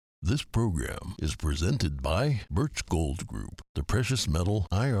This program is presented by Birch Gold Group, the precious metal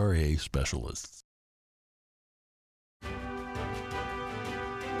IRA specialists.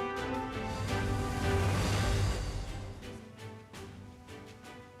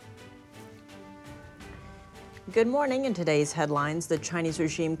 Good morning. In today's headlines, the Chinese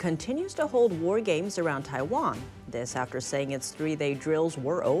regime continues to hold war games around Taiwan. This after saying its three-day drills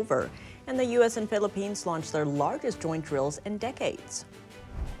were over. And the U.S. and Philippines launched their largest joint drills in decades.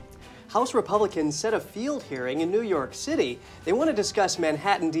 House Republicans set a field hearing in New York City. They want to discuss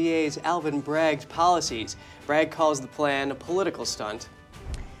Manhattan DA's Alvin Bragg's policies. Bragg calls the plan a political stunt.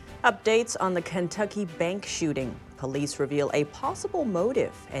 Updates on the Kentucky bank shooting. Police reveal a possible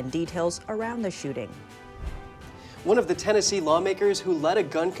motive and details around the shooting. One of the Tennessee lawmakers who led a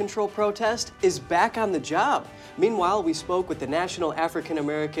gun control protest is back on the job. Meanwhile, we spoke with the National African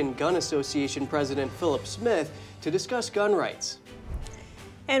American Gun Association President Phillip to discuss gun rights.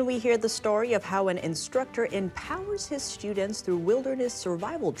 And we hear the story of how an instructor empowers his students through wilderness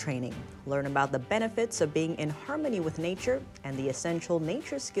survival training. Learn about the benefits of being in harmony with nature and the essential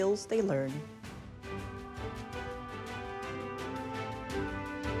nature skills they learn.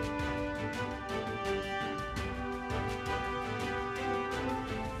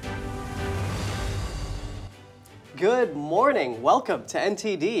 Good morning. Welcome to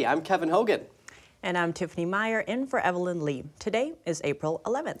NTD. I'm Kevin Hogan. And I'm Tiffany Meyer, in for Evelyn Lee. Today is April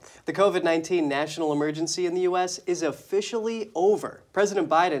 11th. The COVID-19 national emergency in the U.S. is officially over. President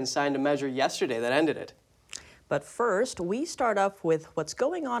Biden signed a measure yesterday that ended it. But first, we start off with what's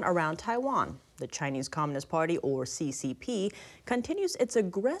going on around Taiwan. The Chinese Communist Party, or CCP, continues its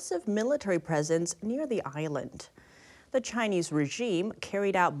aggressive military presence near the island. The Chinese regime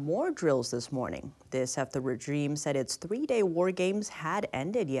carried out more drills this morning. This after the regime said its three-day war games had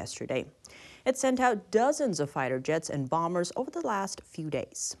ended yesterday. It sent out dozens of fighter jets and bombers over the last few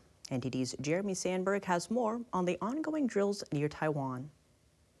days. NTD's Jeremy Sandberg has more on the ongoing drills near Taiwan.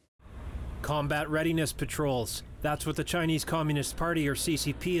 Combat readiness patrols. That's what the Chinese Communist Party, or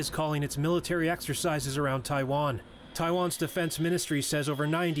CCP, is calling its military exercises around Taiwan. Taiwan's defense ministry says over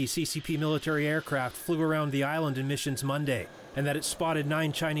 90 CCP military aircraft flew around the island in missions Monday, and that it spotted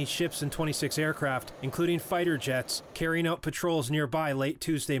 9 Chinese ships and 26 aircraft, including fighter jets, carrying out patrols nearby late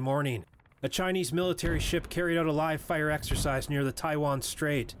Tuesday morning. A Chinese military ship carried out a live fire exercise near the Taiwan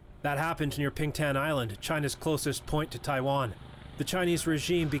Strait. That happened near Pingtan Island, China's closest point to Taiwan. The Chinese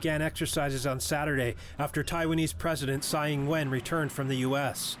regime began exercises on Saturday after Taiwanese President Tsai Ing-wen returned from the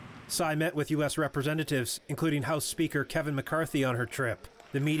U.S. Tsai met with U.S. representatives, including House Speaker Kevin McCarthy, on her trip.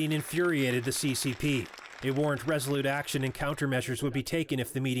 The meeting infuriated the CCP. It warned resolute action and countermeasures would be taken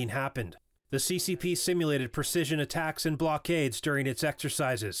if the meeting happened. The CCP simulated precision attacks and blockades during its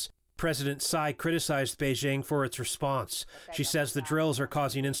exercises. President Tsai criticized Beijing for its response. She says the drills are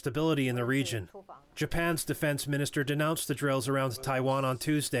causing instability in the region. Japan's defense minister denounced the drills around Taiwan on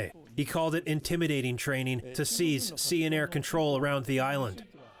Tuesday. He called it intimidating training to seize sea and air control around the island.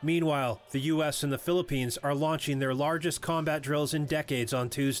 Meanwhile, the U.S. and the Philippines are launching their largest combat drills in decades on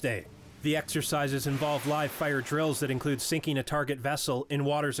Tuesday. The exercises involve live fire drills that include sinking a target vessel in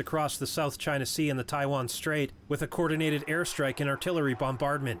waters across the South China Sea and the Taiwan Strait with a coordinated airstrike and artillery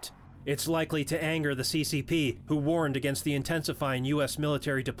bombardment. It's likely to anger the CCP, who warned against the intensifying U.S.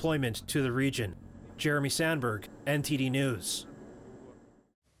 military deployment to the region. Jeremy Sandberg, NTD News.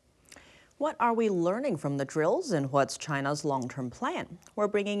 What are we learning from the drills, and what's China's long-term plan? We're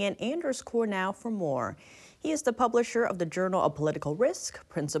bringing in Anders Core now for more. He is the publisher of the Journal of Political Risk,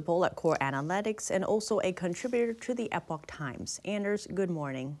 principal at Core Analytics, and also a contributor to the Epoch Times. Anders, good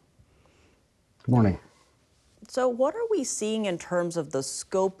morning. Good morning. So what are we seeing in terms of the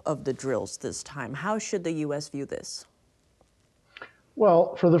scope of the drills this time? How should the U.S. view this?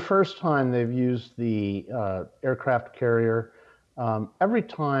 Well, for the first time, they've used the aircraft carrier. Every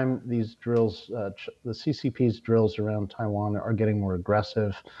time these drills, the CCP's drills around Taiwan are getting more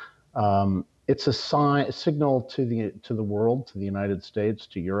aggressive. It's a signal to the world, to the United States,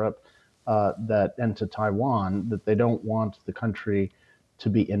 to Europe, and to Taiwan, that they don't want the country to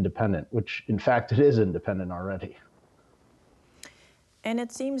be independent, which in fact it is independent already. And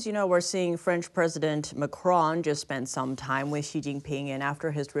it seems, we're seeing French President Macron just spend some time with Xi Jinping, and after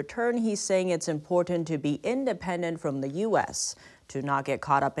his return, he's saying it's important to be independent from the U.S. to not get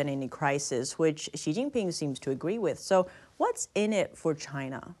caught up in any crisis, which Xi Jinping seems to agree with. So what's in it for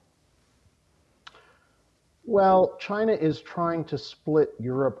China? Well, China is trying to split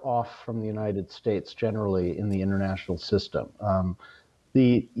Europe off from the United States generally in the international system.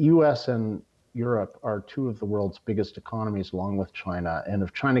 The U.S. and Europe are two of the world's biggest economies along with China, and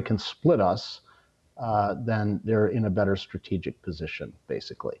if China can split us, then they're in a better strategic position,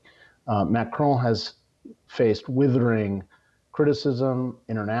 basically. Macron has faced withering criticism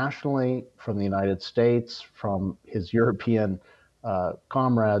internationally from the United States, from his European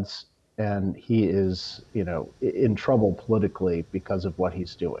comrades, and he is, in trouble politically because of what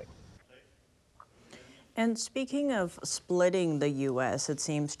he's doing. And speaking of splitting the U.S., it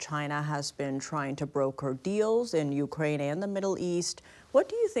seems China has been trying to broker deals in Ukraine and the Middle East. What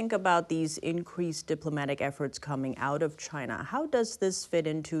do you think about these increased diplomatic efforts coming out of China? How does this fit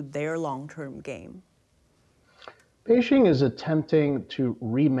into their long-term game? Beijing is attempting to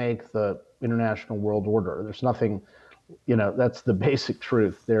remake the international world order. There's nothing, that's the basic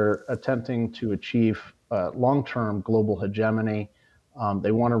truth. They're attempting to achieve long-term global hegemony.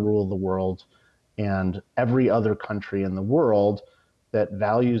 They want to rule the world. And every other country in the world that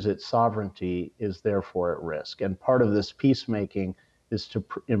values its sovereignty is therefore at risk. And part of this peacemaking is to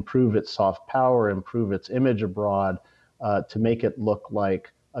improve its soft power, improve its image abroad, to make it look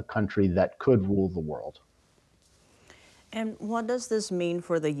like a country that could rule the world. And what does this mean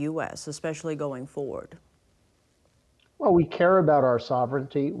for the U.S., especially going forward? Well, we care about our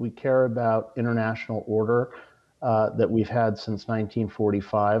sovereignty. We care about international order that we've had since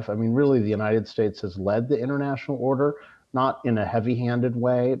 1945. I mean, really, the United States has led the international order, not in a heavy-handed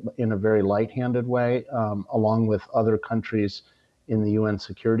way, but in a very light-handed way, along with other countries in the UN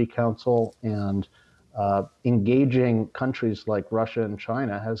Security Council. And engaging countries like Russia and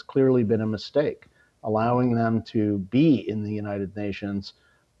China has clearly been a mistake. Allowing them to be in the United Nations,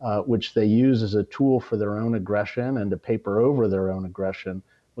 which they use as a tool for their own aggression and to paper over their own aggression,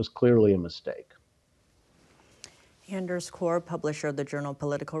 was clearly a mistake. Anders Kaur, publisher of the journal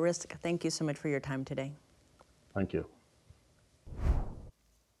Political Risk, thank you so much for your time today. Thank you.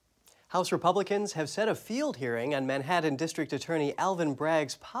 House Republicans have set a field hearing on Manhattan District Attorney Alvin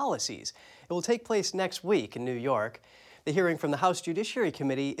Bragg's policies. It will take place next week in New York. The hearing from the House Judiciary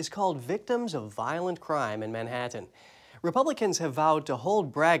Committee is called Victims of Violent Crime in Manhattan. Republicans have vowed to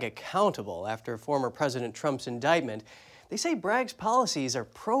hold Bragg accountable after former President Trump's indictment. They say Bragg's policies are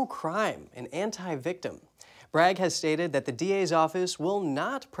pro-crime and anti-victim. Bragg has stated that the DA's office will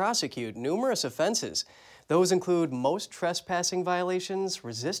not prosecute numerous offenses. Those include most trespassing violations,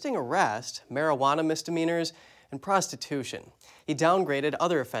 resisting arrest, marijuana misdemeanors, and prostitution. He downgraded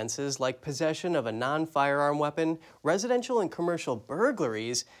other offenses like possession of a non-firearm weapon, residential and commercial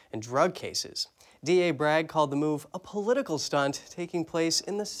burglaries, and drug cases. DA Bragg called the move a political stunt taking place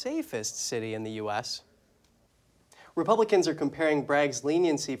in the safest city in the U.S. Republicans are comparing Bragg's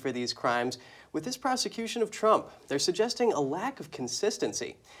leniency for these crimes with this prosecution of Trump. They're suggesting a lack of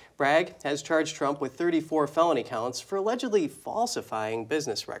consistency. Bragg has charged Trump with 34 felony counts for allegedly falsifying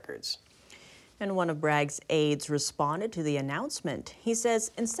business records. And one of Bragg's aides responded to the announcement. He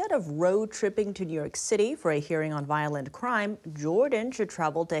says instead of road tripping to New York City for a hearing on violent crime, Jordan should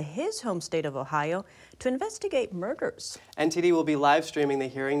travel to his home state of Ohio to investigate murders. NTD will be live streaming the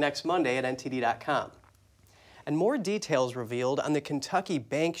hearing next Monday at ntd.com. And more details revealed on the Kentucky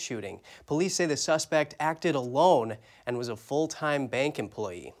bank shooting. Police say the suspect acted alone and was a full-time bank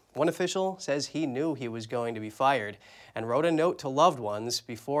employee. One official says he knew he was going to be fired and wrote a note to loved ones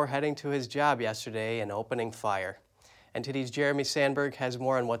before heading to his job yesterday and opening fire. NTD's Jeremy Sandberg has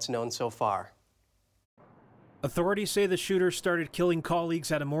more on what's known so far. Authorities say the shooter started killing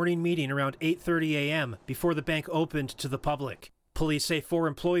colleagues at a morning meeting around 8:30 a.m. before the bank opened to the public. Police say 4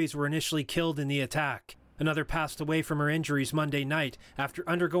 employees were initially killed in the attack. Another passed away from her injuries Monday night after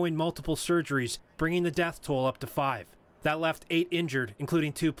undergoing multiple surgeries, bringing the death toll up to 5. That left 8 injured,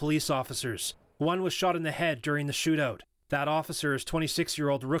 including 2 police officers. One was shot in the head during the shootout. That officer is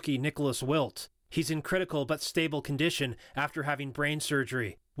 26-year-old rookie Nicholas Wilt. He's in critical but stable condition after having brain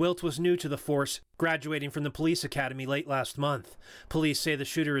surgery. Wilt was new to the force, graduating from the police academy late last month. Police say the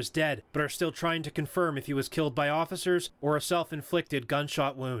shooter is dead, but are still trying to confirm if he was killed by officers or a self-inflicted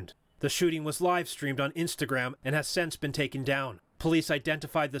gunshot wound. The shooting was live-streamed on Instagram and has since been taken down. Police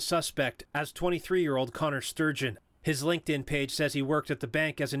identified the suspect as 23-year-old Connor Sturgeon. His LinkedIn page says he worked at the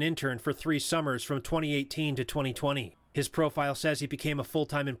bank as an intern for 3 summers from 2018 to 2020. His profile says he became a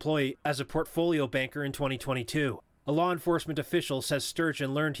full-time employee as a portfolio banker in 2022. A law enforcement official says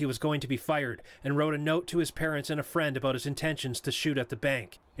Sturgeon learned he was going to be fired and wrote a note to his parents and a friend about his intentions to shoot at the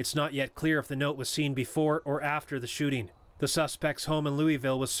bank. It's not yet clear if the note was seen before or after the shooting. The suspect's home in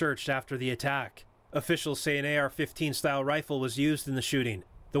Louisville was searched after the attack. Officials say an AR-15 style rifle was used in the shooting.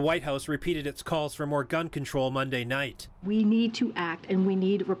 The White House repeated its calls for more gun control Monday night. We need to act, and we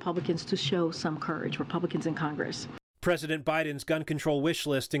need Republicans to show some courage, Republicans in Congress. President Biden's gun control wish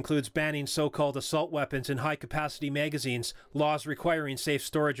list includes banning so-called assault weapons in high-capacity magazines, laws requiring safe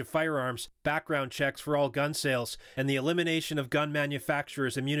storage of firearms, background checks for all gun sales, and the elimination of gun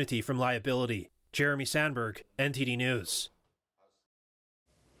manufacturers' immunity from liability. Jeremy Sandberg, NTD News.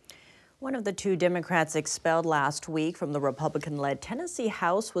 One of the two Democrats expelled last week from the Republican-led Tennessee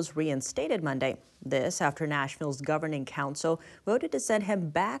House was reinstated Monday. This after Nashville's governing council voted to send him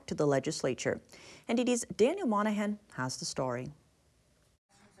back to the legislature. NTD's Daniel Monahan has the story.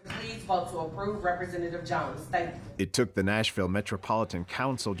 Please vote to approve Representative Jones. Thank you. It took the Nashville Metropolitan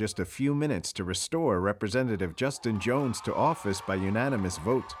Council just a few minutes to restore Representative Justin Jones to office by unanimous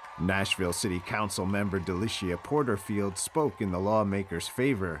vote. Nashville City Council member Delicia Porterfield spoke in the lawmaker's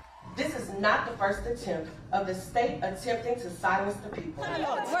favor. This is not the first attempt of the state attempting to silence the people.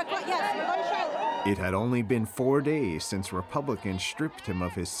 It had only been 4 days since Republicans stripped him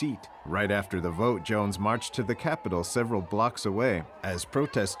of his seat. Right after the vote, Jones marched to the Capitol several blocks away, as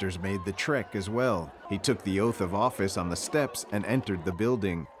protesters made the trek as well. He took the oath of office on the steps and entered the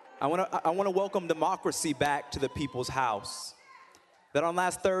building. I want to welcome democracy back to the people's house. That on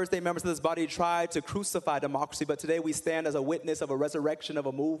last Thursday, members of this body tried to crucify democracy, but today we stand as a witness of a resurrection of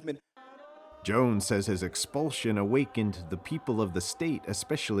a movement. Jones says his expulsion awakened the people of the state,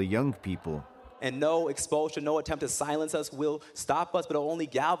 especially young people. And no expulsion, no attempt to silence us will stop us, but it'll only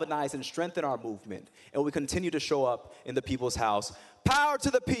galvanize and strengthen our movement. And we continue to show up in the people's house. Power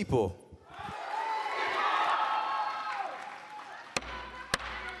to the people.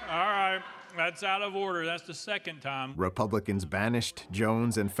 All right. That's out of order. That's the second time. Republicans banished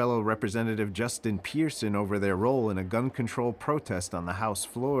Jones and fellow Representative Justin Pearson over their role in a gun control protest on the House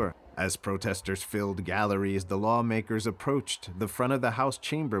floor. As protesters filled galleries, the lawmakers approached the front of the House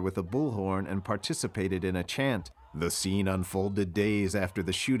chamber with a bullhorn and participated in a chant. The scene unfolded days after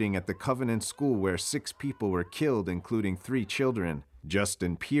the shooting at the Covenant School where 6 people were killed, including 3 children.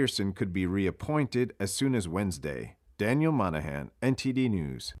 Justin Pearson could be reappointed as soon as Wednesday. Daniel Monahan, NTD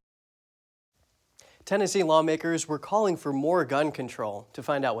News. Tennessee lawmakers were calling for more gun control. To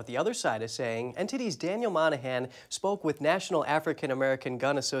find out what the other side is saying, NTD's Daniel Monahan spoke with National African American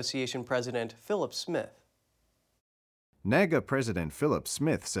Gun Association President Phillip Smith. NAGA President Phillip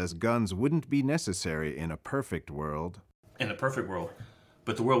Smith says guns wouldn't be necessary in a perfect world. In a perfect world.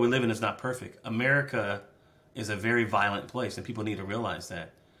 But the world we live in is not perfect. America is a very violent place, and people need to realize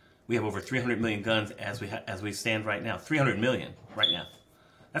that. We have over 300 million guns as we stand right now. 300 million right now.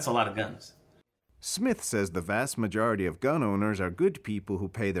 That's a lot of guns. Smith says the vast majority of gun owners are good people who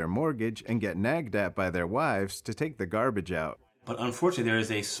pay their mortgage and get nagged at by their wives to take the garbage out. But unfortunately, there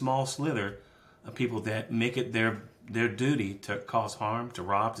is a small slither of people that make it their duty to cause harm, to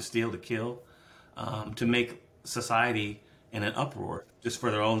rob, to steal, to kill, to make society in an uproar just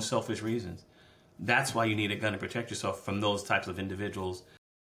for their own selfish reasons. That's why you need a gun to protect yourself from those types of individuals.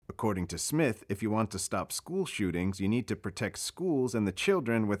 According to Smith, if you want to stop school shootings, you need to protect schools and the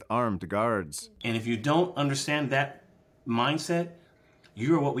children with armed guards. And if you don't understand that mindset,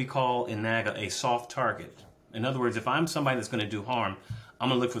 you are what we call in NAGA a soft target. In other words, if I'm somebody that's going to do harm, I'm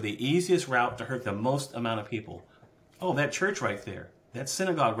going to look for the easiest route to hurt the most amount of people. Oh, that church right there, that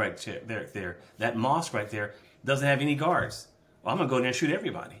synagogue right there, that mosque right there doesn't have any guards. Well, I'm going to go in there and shoot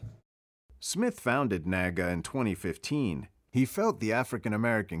everybody. Smith founded NAGA in 2015. He felt the African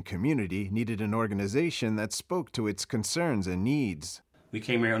American community needed an organization that spoke to its concerns and needs. We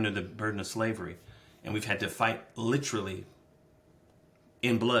came here under the burden of slavery, and we've had to fight literally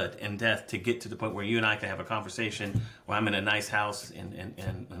in blood and death to get to the point where you and I can have a conversation where I'm in a nice house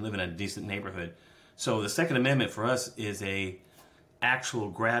and live in a decent neighborhood. So the Second Amendment for us is a actual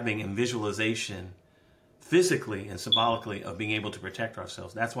grabbing and visualization physically and symbolically of being able to protect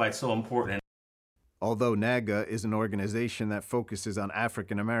ourselves. That's why it's so important. Although NAGA is an organization that focuses on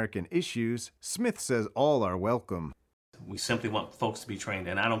African American issues, Smith says all are welcome. We simply want folks to be trained,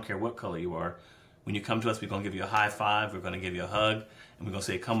 and I don't care what color you are. When you come to us, we're going to give you a high five, we're going to give you a hug, and we're going to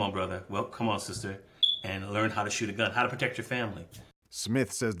say, come on, brother, well, come on, sister, and learn how to shoot a gun, how to protect your family.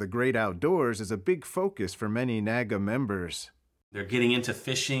 Smith says the great outdoors is a big focus for many NAGA members. They're getting into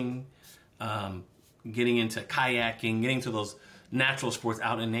fishing, getting into kayaking, getting to those natural sports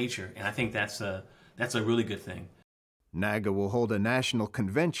out in nature, and I think that's a really good thing. NAGA will hold a national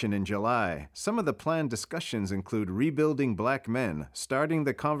convention in July. Some of the planned discussions include rebuilding black men, starting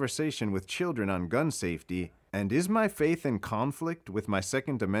the conversation with children on gun safety, and is my faith in conflict with my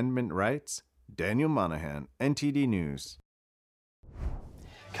Second Amendment rights? Daniel Monahan, NTD News.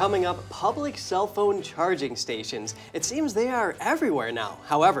 Coming up, public cell phone charging stations. It seems they are everywhere now.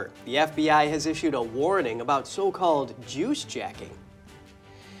 However, the FBI has issued a warning about so-called juice jacking.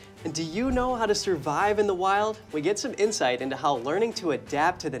 And do you know how to survive in the wild? We get some insight into how learning to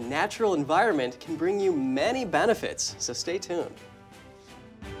adapt to the natural environment can bring you many benefits, so stay tuned.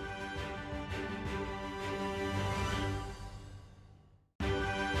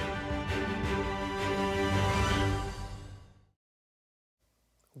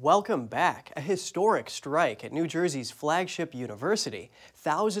 Welcome back. A historic strike at New Jersey's flagship university.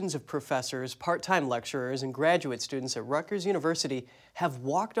 Thousands of professors, part-time lecturers, and graduate students at Rutgers University have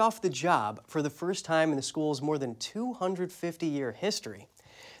walked off the job for the first time in the school's more than 250-year history.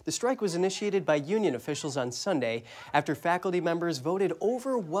 The strike was initiated by union officials on Sunday after faculty members voted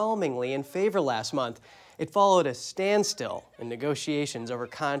overwhelmingly in favor last month. It followed a standstill in negotiations over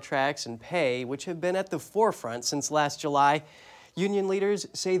contracts and pay, which have been at the forefront since last July. Union leaders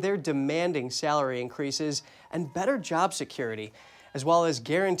say they're demanding salary increases and better job security, as well as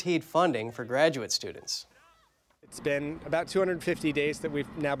guaranteed funding for graduate students. It's been about 250 days that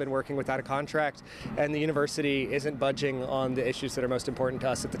we've now been working without a contract, and the university isn't budging on the issues that are most important to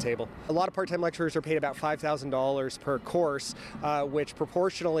us at the table. A lot of part-time lecturers are paid about $5,000 per course, which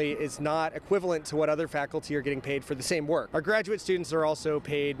proportionally is not equivalent to what other faculty are getting paid for the same work. Our graduate students are also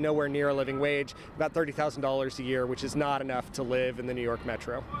paid nowhere near a living wage, about $30,000 a year, which is not enough to live in the New York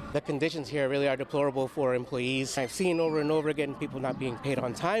metro. The conditions here really are deplorable for employees. I've seen over and over again people not being paid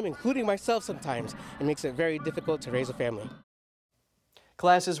on time, including myself sometimes. It makes it very difficult to raise a family.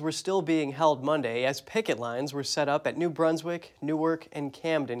 Classes were still being held Monday as picket lines were set up at New Brunswick, Newark, and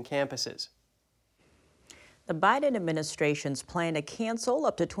Camden campuses. The Biden administration's plan to cancel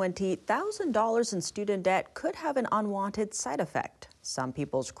up to $20,000 in student debt could have an unwanted side effect. Some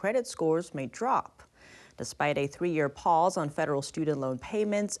people's credit scores may drop. Despite a 3-year pause on federal student loan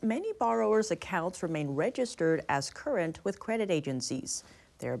payments, many borrowers' accounts remain registered as current with credit agencies,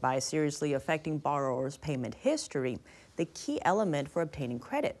 thereby seriously affecting borrowers' payment history, the key element for obtaining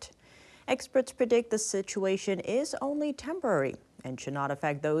credit. Experts predict the situation is only temporary and should not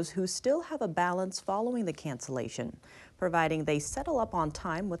affect those who still have a balance following the cancellation, providing they settle up on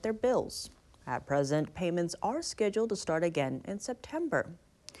time with their bills. At present, payments are scheduled to start again in September.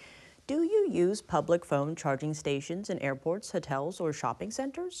 Do you use public phone charging stations in airports, hotels, or shopping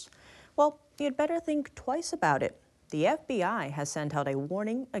centers? Well, you'd better think twice about it. The FBI has sent out a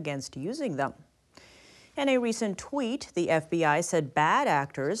warning against using them. In a recent tweet, the FBI said bad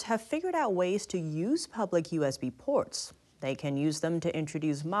actors have figured out ways to use public USB ports. They can use them to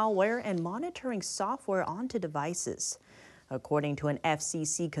introduce malware and monitoring software onto devices. According to an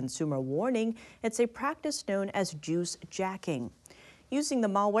FCC consumer warning, it's a practice known as juice jacking. Using the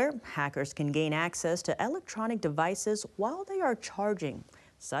malware, hackers can gain access to electronic devices while they are charging.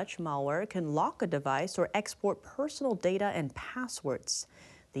 Such malware can lock a device or export personal data and passwords.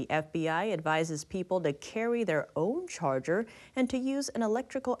 The FBI advises people to carry their own charger and to use an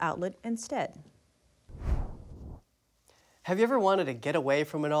electrical outlet instead. Have you ever wanted to get away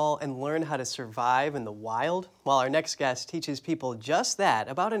from it all and learn how to survive in the wild? Well, our next guest teaches people just that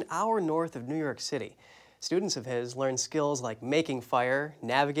about an hour north of New York City. Students of his learn skills like making fire,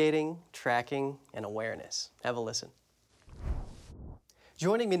 navigating, tracking, and awareness. Have a listen.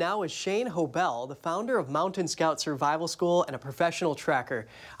 Joining me now is Shane Hobel, the founder of Mountain Scout Survival School and a professional tracker.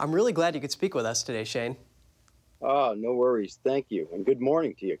 I'm really glad you could speak with us today, Shane. Oh, no worries. Thank you. And good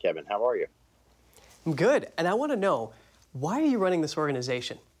morning to you, Kevin. How are you? I'm good. And I want to know, why are you running this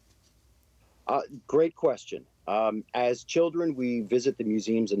organization? Great question. As children, we visit the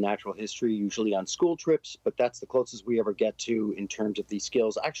museums of natural history, usually on school trips, but that's the closest we ever get to in terms of these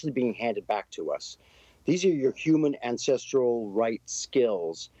skills actually being handed back to us. These are your human ancestral right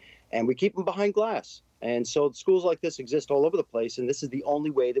skills, and we keep them behind glass. And so schools like this exist all over the place, and this is the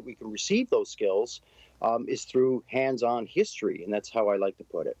only way that we can receive those skills is through hands-on history, and that's how I like to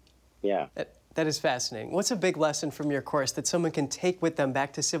put it. Yeah. That is fascinating. What's a big lesson from your course that someone can take with them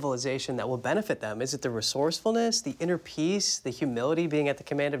back to civilization that will benefit them? Is it the resourcefulness, the inner peace, the humility, being at the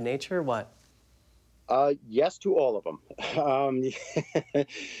command of nature, or what? Yes to all of them.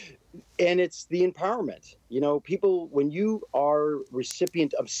 And it's the empowerment. You know, people, when you are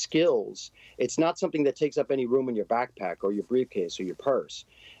recipient of skills, it's not something that takes up any room in your backpack or your briefcase or your purse.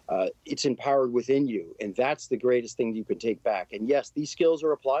 It's empowered within you, and that's the greatest thing you can take back. And yes, these skills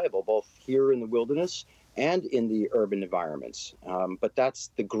are applicable both here in the wilderness and in the urban environments. But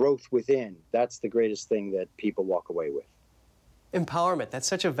that's the growth within. That's the greatest thing that people walk away with. Empowerment, that's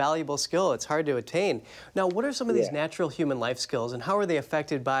such a valuable skill. It's hard to attain. Now, what are some of these natural human life skills, and how are they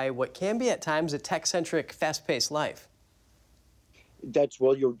affected by what can be at times a tech-centric, fast-paced life?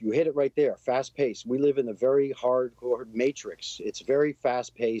 Well, you hit it right there. Fast-paced. We live in a very hardcore matrix. It's very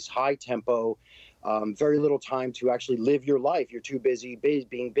fast-paced, high tempo. very little time to actually live your life. You're too busy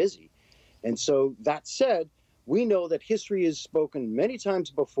being busy. And so that said, we know that history has spoken many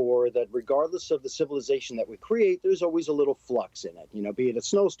times before that regardless of the civilization that we create, there's always a little flux in it, you know, be it a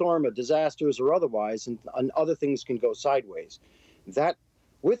snowstorm, a disasters, or otherwise, and other things can go sideways.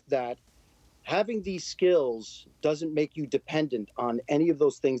 With that, having these skills doesn't make you dependent on any of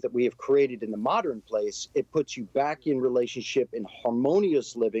those things that we have created in the modern place. It puts you back in relationship in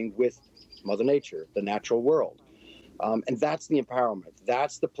harmonious living with Mother Nature, the natural world. And that's the empowerment.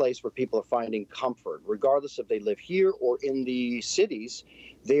 That's the place where people are finding comfort, regardless if they live here or in the cities.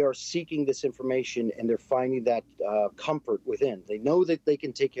 They are seeking this information and they're finding that comfort within. They know that they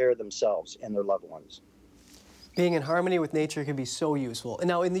can take care of themselves and their loved ones. Being in harmony with nature can be so useful. And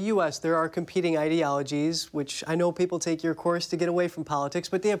now in the U.S., there are competing ideologies, which I know people take your course to get away from politics,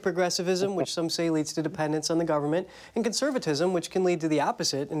 but they have progressivism, which some say leads to dependence on the government, and conservatism, which can lead to the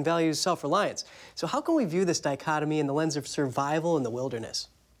opposite and values self-reliance. So how can we view this dichotomy in the lens of survival in the wilderness?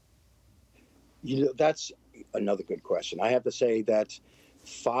 You know, that's another good question. I have to say that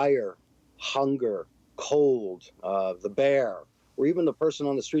fire, hunger, cold, the bear, or even the person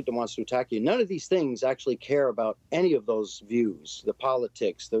on the street that wants to attack you. None of these things actually care about any of those views, the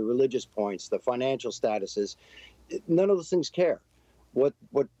politics, the religious points, the financial statuses. None of those things care. What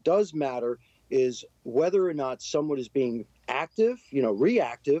does matter is whether or not someone is being active, you know,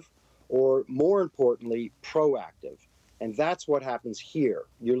 reactive, or more importantly, proactive. And that's what happens here.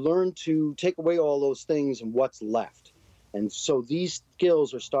 You learn to take away all those things and what's left. And so these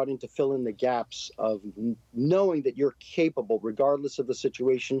skills are starting to fill in the gaps of knowing that you're capable, regardless of the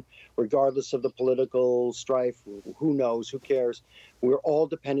situation, regardless of the political strife, who knows, who cares. We're all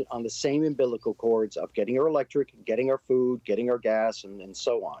dependent on the same umbilical cords of getting our electric, getting our food, getting our gas, and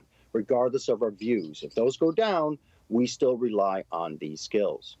so on, regardless of our views. If those go down, we still rely on these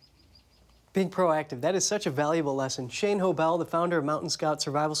skills. Being proactive, that is such a valuable lesson. Shane Hobel, the founder of Mountain Scout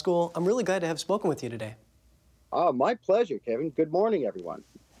Survival School, I'm really glad to have spoken with you today. Oh, my pleasure, Kevin. Good morning, everyone.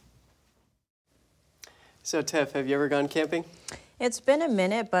 So, Tiff, have you ever gone camping? It's been a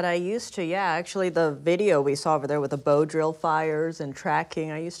minute, but I used to, yeah. Actually, the video we saw over there with the bow drill fires and tracking,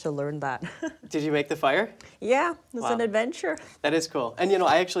 I used to learn that. Did you make the fire? Yeah, it's an adventure. That is cool. And, you know,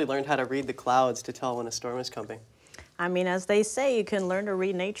 I actually learned how to read the clouds to tell when a storm is coming. I mean, as they say, you can learn to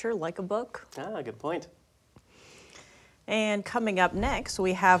read nature like a book. Ah, good point. And coming up next,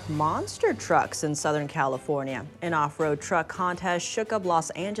 we have monster trucks in Southern California. An off-road truck contest shook up Los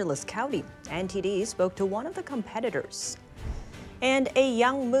Angeles County. NTD spoke to one of the competitors. And a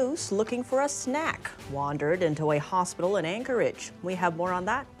young moose looking for a snack wandered into a hospital in Anchorage. We have more on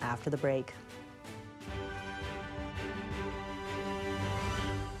that after the break.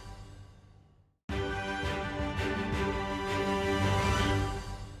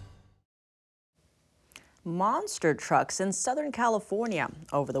 Monster trucks in Southern California.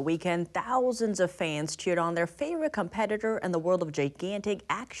 Over the weekend, thousands of fans cheered on their favorite competitor in the world of gigantic,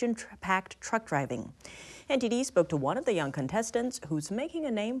 action-packed truck driving. NTD spoke to one of the young contestants who's making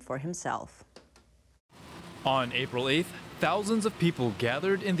a name for himself. On April 8th, thousands of people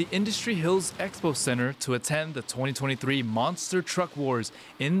gathered in the Industry Hills Expo Center to attend the 2023 Monster Truck Wars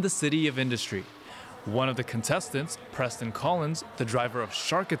in the City of Industry. One of the contestants, Preston Collins, the driver of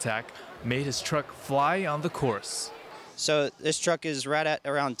Shark Attack, made his truck fly on the course. So this truck is right at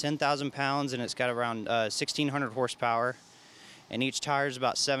around 10,000 pounds and it's got around 1,600 horsepower and each tire is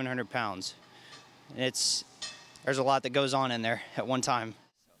about 700 pounds. There's a lot that goes on in there at one time.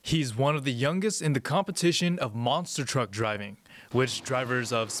 He's one of the youngest in the competition of monster truck driving, which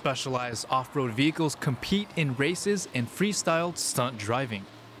drivers of specialized off-road vehicles compete in races and freestyle stunt driving.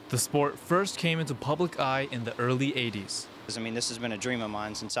 The sport first came into public eye in the early 80s. I mean, this has been a dream of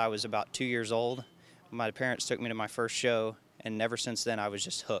mine since I was about 2 years old. My parents took me to my first show, and ever since then I was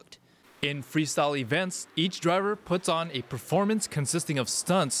just hooked. In freestyle events, each driver puts on a performance consisting of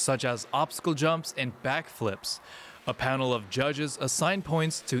stunts such as obstacle jumps and backflips. A panel of judges assign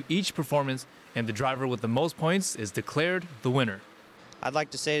points to each performance, and the driver with the most points is declared the winner. I'd like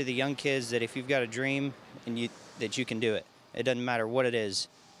to say to the young kids that if you've got a dream, that you can do it. It doesn't matter what it is.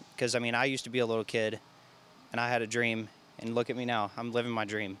 Because, I mean, I used to be a little kid, and I had a dream, and look at me now. I'm living my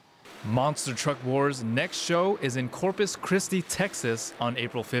dream. Monster Truck Wars' next show is in Corpus Christi, Texas on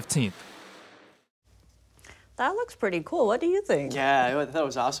April 15th. That looks pretty cool. What do you think? Yeah, I thought it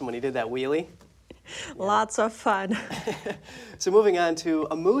was awesome when he did that wheelie. Lots of fun. So moving on to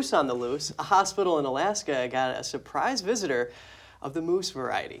a moose on the loose, a hospital in Alaska got a surprise visitor of the moose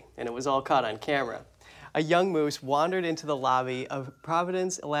variety, and it was all caught on camera. A young moose wandered into the lobby of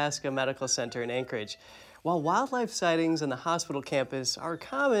Providence, Alaska Medical Center in Anchorage. While wildlife sightings on the hospital campus are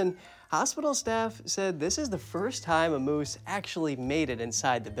common, Hospital staff said this is the first time a moose actually made it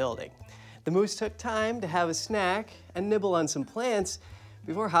inside the building. The moose took time to have a snack and nibble on some plants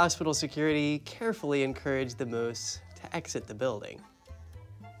before hospital security carefully encouraged the moose to exit the building.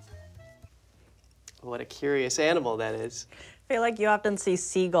 What a curious animal that is. I feel like you often see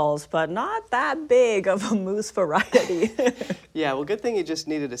seagulls, but not that big of a moose variety. Yeah, well, good thing he just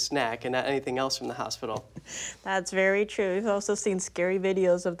needed a snack and not anything else from the hospital. That's very true. We've also seen scary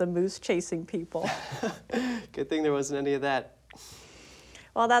videos of the moose chasing people. Good thing there wasn't any of that.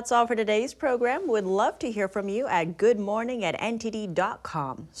 Well, that's all for today's program. We'd love to hear from you at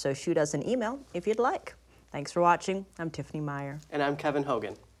goodmorning@ntd.com. So shoot us an email if you'd like. Thanks for watching. I'm Tiffany Meyer. And I'm Kevin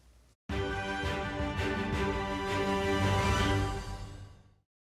Hogan.